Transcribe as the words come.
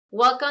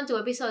Welcome to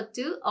episode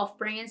 2 of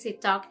Pregnancy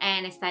Talk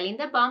and Styling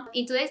the Bump.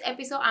 In today's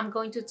episode, I'm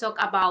going to talk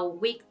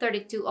about week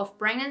 32 of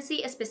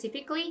pregnancy,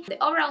 specifically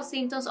the overall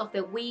symptoms of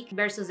the week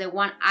versus the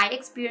one I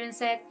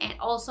experienced, and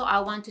also I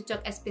want to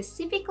talk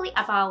specifically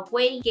about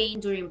weight gain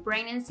during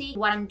pregnancy,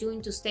 what I'm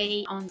doing to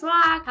stay on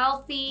track,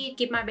 healthy,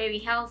 keep my baby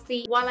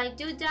healthy. While I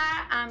do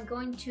that, I'm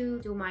going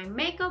to do my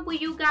makeup with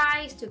you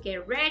guys to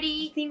get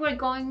ready. I think we're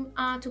going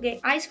to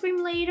get ice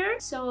cream later,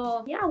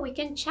 so yeah, we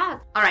can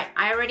chat. Alright,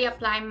 I already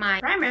applied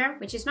my primer,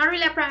 which is not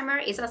really a primer,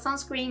 it's a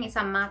sunscreen, it's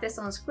a matte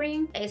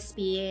sunscreen,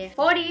 SPF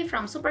 40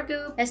 from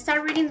Supergoop. Let's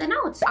start reading the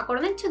notes.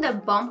 According to the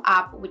Bump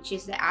app, which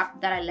is the app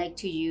that I like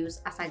to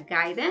use as a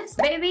guidance,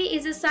 baby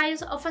is the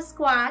size of a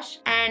squash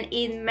and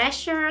it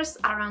measures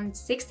around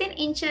 16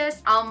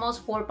 inches,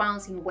 almost 4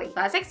 pounds in weight.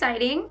 That's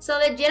exciting. So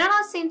the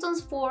general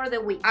symptoms for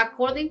the week,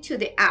 according to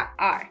the app,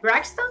 are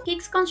Braxton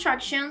Hicks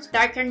contractions,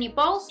 darker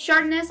nipples,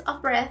 shortness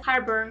of breath,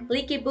 heartburn,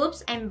 leaky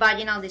boobs, and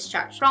vaginal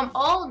discharge. From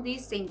all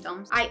these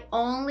symptoms, I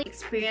only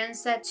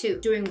experienced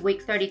 2 during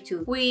week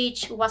 32,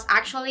 which was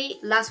actually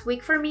last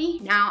week for me.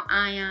 Now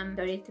I am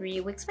 33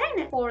 weeks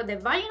pregnant. For the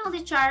vaginal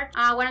discharge,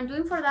 what I'm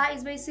doing for that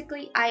is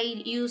basically I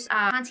use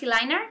a panty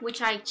liner,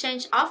 which I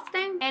change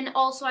often, and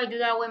also I do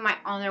that with my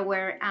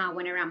underwear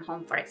whenever I'm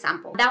home, for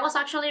example. That was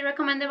actually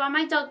recommended by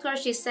my doctor.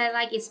 She said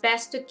like it's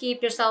best to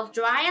keep yourself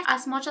dry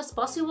as much as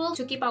possible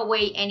to keep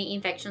away any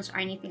infections or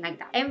anything like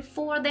that. And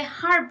for the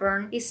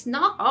heartburn, it's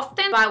not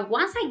often, but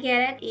once I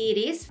get it, it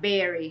is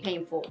very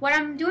painful. What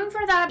I'm doing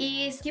for that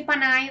is keep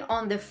an eye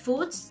on the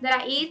foods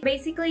that I eat.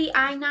 Basically,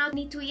 I now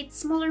need to eat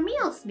smaller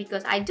meals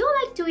because I do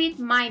like to eat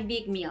my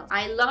big meals.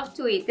 I love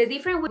to eat. The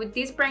difference with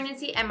this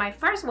pregnancy and my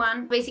first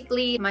one,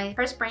 basically my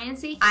first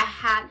pregnancy, I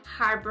had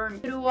heartburn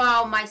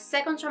throughout my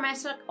second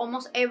trimester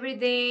almost every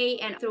day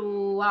and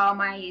throughout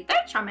my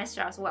third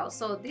trimester as well.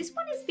 So this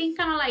one has been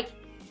kind of like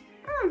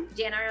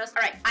generous.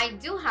 Alright, I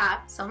do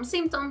have some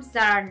symptoms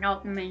that are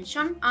not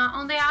mentioned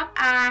on the app.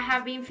 I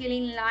have been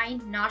feeling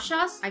light,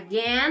 nauseous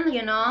again,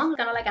 you know,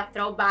 kind of like a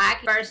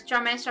throwback, first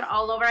trimester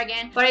all over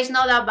again, but it's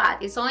not that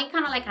bad. It's only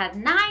kind of like at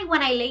night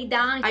when I lay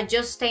down, I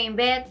just stay in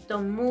bed,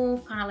 don't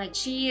move, kind of like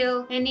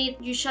chill, and it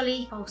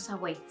usually goes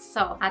away.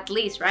 So at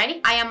least,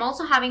 right? I am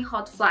also having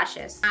hot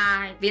flashes.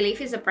 I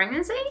believe it's a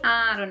pregnancy.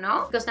 I don't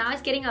know, because now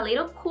it's getting a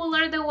little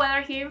cooler, the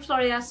weather here in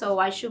Florida, so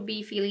I should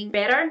be feeling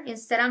better.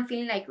 Instead, I'm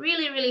feeling like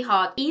really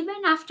hot even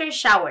after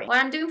showering. What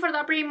I'm doing for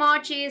that pretty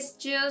much is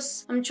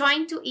just I'm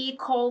trying to eat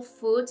cold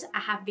foods. I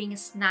have been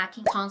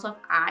snacking tons of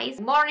ice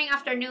morning,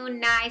 afternoon,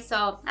 night,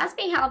 so that's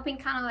been helping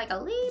kind of like a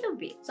little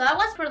bit. So that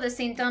was for the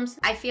symptoms.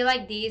 I feel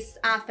like this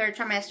third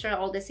trimester,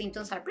 all the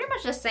symptoms are pretty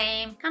much the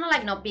same, kind of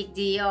like no big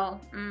deal,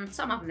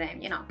 some of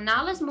them, you know.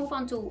 Now let's move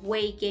on to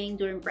weight gain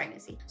during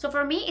pregnancy. So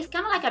for me, it's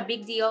kind of like a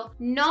big deal.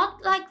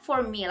 Not like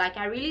for me, like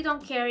I really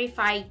don't care if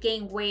I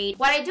gain weight.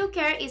 What I do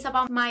care is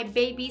about my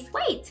baby's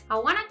weight. I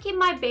want to keep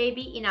my baby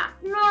in a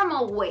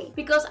normal weight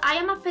because I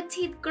am a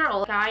petite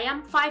girl. I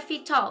am 5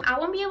 feet tall. I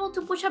won't be able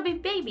to push a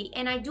big baby,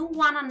 and I do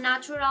want a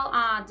natural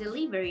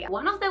delivery.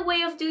 One of the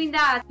way of doing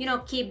that, you know,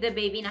 keep the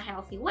baby in a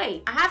healthy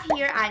way. I have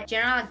here a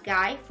general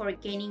guide for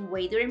gaining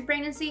weight during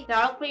pregnancy. They're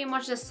all pretty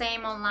much the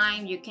same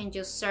online. You can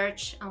just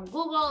search on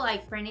Google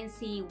like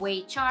pregnancy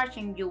weight chart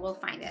and you will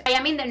find it. I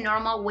am in the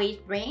normal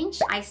weight range.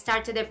 I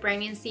started the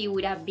pregnancy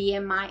with a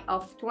BMI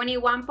of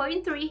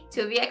 21.3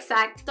 to be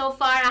exact. So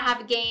far I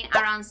have gained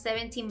around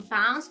 17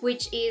 pounds,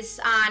 which is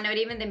not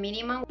even the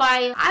minimum, but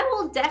I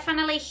will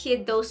definitely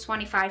hit those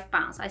 25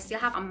 pounds. I still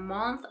have a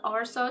month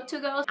or so to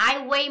go.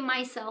 I weigh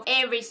myself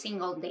every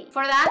single day.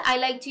 For that, I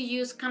like to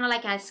use kind of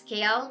like a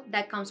scale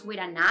that comes with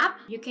an app.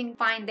 You can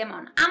find them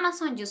on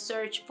Amazon. Just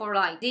search for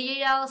like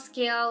digital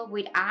scale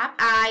with app.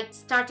 I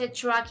started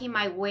tracking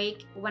my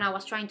weight when I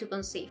was trying to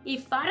conceive.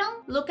 If I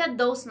don't look at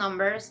those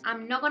numbers,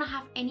 I'm not gonna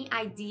have any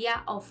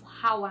idea of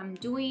how I'm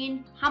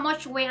doing, how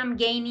much weight I'm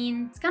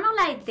gaining. It's kind of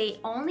like the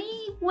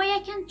only way I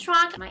can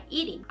track my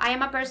eating. I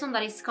am a person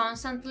that is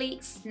constantly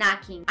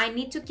snacking. I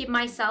need to keep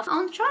myself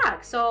on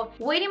track. So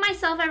weighing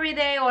myself every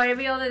day or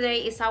every other day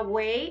is a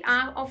way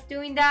of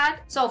doing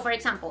that. So for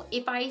example,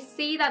 if I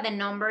see that the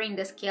number in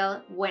the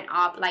scale went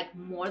up like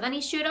more than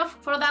it should have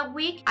for that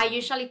week, I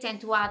usually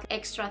tend to add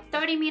extra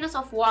 30 minutes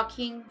of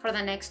walking for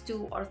the next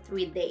 2 or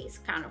 3 days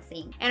kind of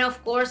thing. And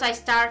of course, I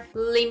start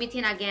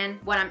limiting again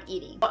what I'm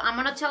eating. But I'm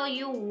gonna tell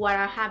you what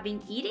I have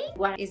been eating,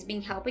 what has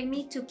been helping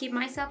me to keep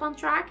myself on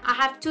track. I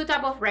have 2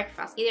 types of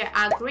breakfast, either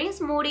a green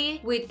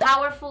smoothie with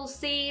powerful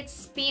seeds,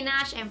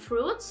 spinach, and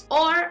fruits,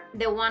 or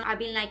the one I've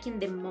been liking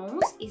the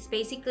most is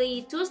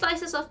basically 2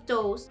 slices of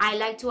toast. I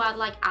like to add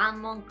like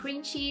almond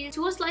cream cheese,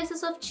 2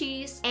 slices of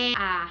cheese, and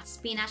a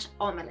spinach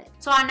omelette.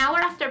 So an hour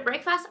after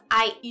breakfast,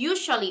 I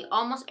usually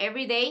almost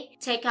every day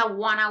take a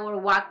 1-hour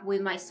walk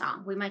with my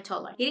son, with my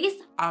toddler. It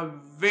is a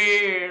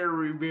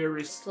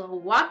very slow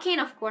walking.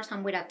 Of course,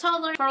 I'm with a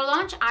toddler. For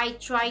lunch, I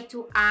try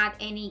to add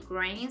any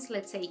grains,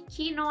 let's say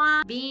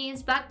quinoa,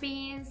 beans, black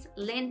beans,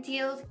 lentils,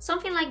 until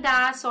something like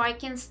that, so I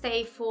can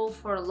stay full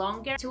for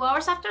longer. 2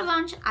 hours after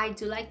lunch, I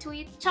do like to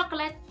eat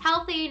chocolate.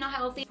 Healthy, not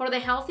healthy. For the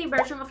healthy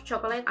version of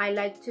chocolate, I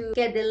like to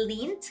get the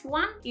Lindt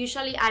one.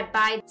 Usually I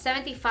buy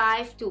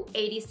 75 to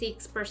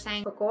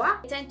 86% cocoa.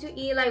 I tend to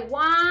eat like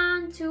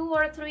 1, 2,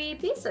 or 3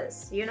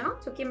 pieces, you know,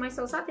 to keep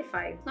myself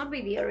satisfied. Not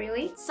big deal,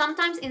 really.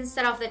 Sometimes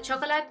instead of the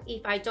chocolate,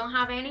 if I don't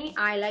have any,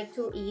 I like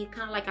to eat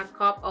kind of like a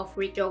cup of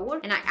Greek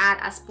yogurt, and I add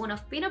a spoon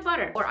of peanut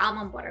butter or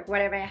almond butter,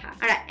 whatever I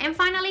have. Alright, and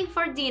finally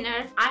for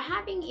dinner, I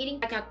have been eating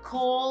like a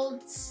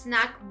cold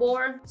snack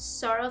board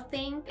sort of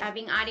thing. I've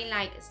been adding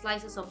like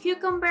slices of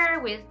cucumber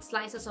with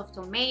slices of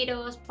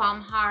tomatoes,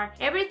 palm heart,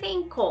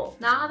 everything cold.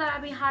 Now that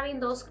I've been having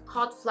those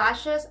hot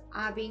flashes,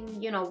 I've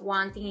been, you know,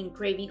 wanting and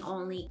craving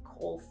only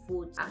cold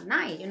foods at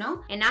night, you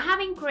know, and I have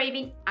been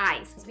craving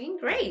ice. It's been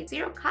great,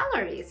 0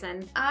 calories.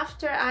 And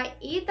after I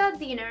eat that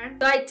dinner,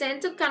 so I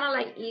tend to kind of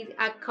like eat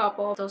a cup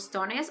of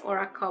tostones or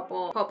a cup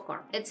of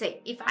popcorn. Let's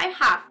say if I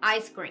have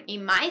ice cream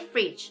in my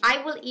fridge,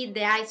 I will eat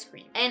the ice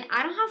cream, and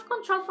I don't have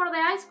control for the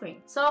ice cream.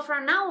 So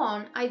from now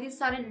on, I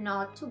decided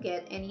not to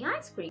get any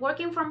ice cream.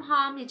 Working from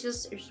home,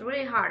 it's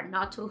really hard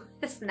not to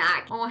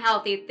snack on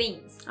healthy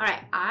things. All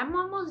right, I'm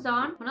almost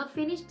done. I'm gonna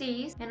finish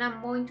this, and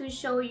I'm going to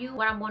show you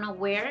what I'm gonna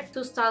wear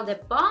to style the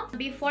bump.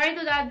 Before I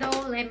do that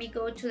though, let me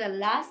go to the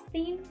last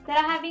thing that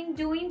I have been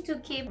doing to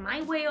keep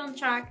my weight on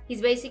track.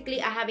 Is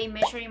basically I have been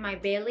measuring my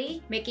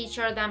belly, making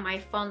sure that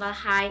my fundal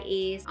height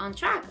is on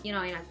track, you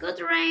know, in a good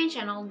range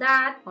and all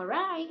that. All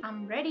right,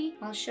 I'm ready.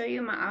 I'll show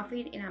you my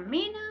outfit in a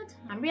minute.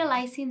 I'm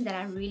realizing that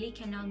I really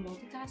cannot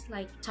multitask,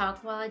 like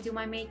talk while I do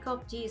my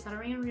makeup. Jeez, I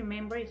don't even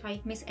remember if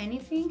I miss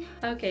anything.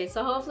 Okay,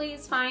 so hopefully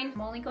it's fine.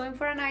 I'm only going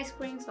for an ice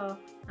cream, so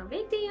no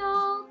big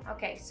deal.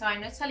 Okay, so I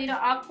know it's a little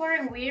awkward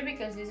and weird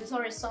because this is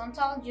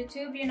horizontal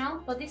YouTube, you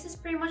know, but this is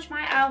pretty much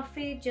my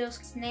outfit.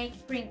 Just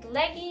snake print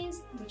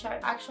leggings, which are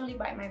actually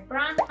by my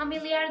brand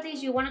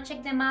Familiarities. You want to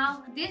check them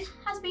out. This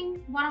has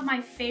been one of my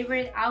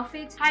favorite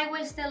outfits.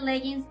 High-waisted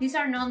leggings. These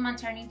are not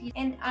maternity,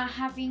 and I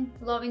have been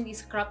loving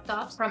these crop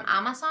tops from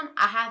Amazon.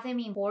 I have them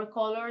in 4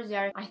 colors.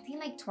 They're, I think,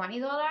 like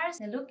 $20.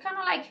 They look kind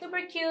of like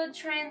super cute,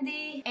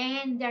 trendy,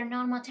 and they're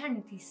not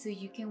maternity, so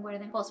you can wear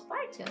them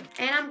postpartum.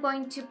 And I'm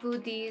going to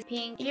put these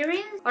pink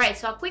earrings. Alright,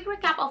 so a quick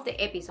recap of the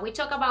episode. We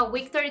talk about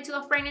week 32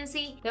 of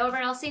pregnancy, the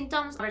overall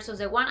symptoms versus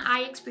the one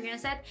I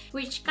experienced,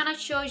 which kind of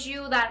shows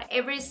you that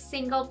every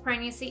single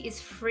pregnancy is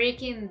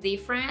freaking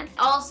different.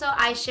 Also,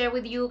 I share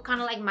with you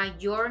kind of like my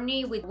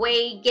journey with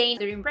weight gain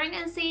during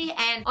pregnancy,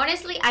 and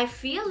honestly, I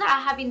feel that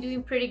I have been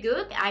doing pretty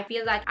good. I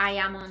feel like I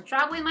am on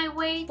track with my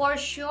weight. For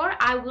sure,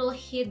 I will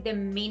hit the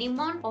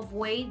minimum of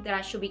weight that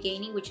I should be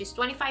gaining, which is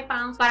 25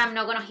 pounds, but I'm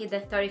not gonna hit the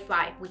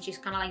 35, which is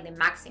kind of like the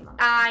maximum.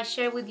 I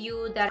share with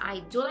you that I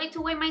do like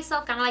to weigh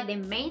myself, kind of like the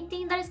main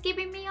thing that is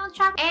keeping me on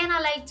track, and I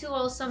like to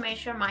also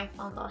measure my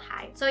fundal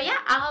height. So yeah,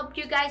 I hope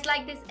you guys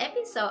like this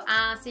episode.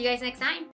 See you guys next time.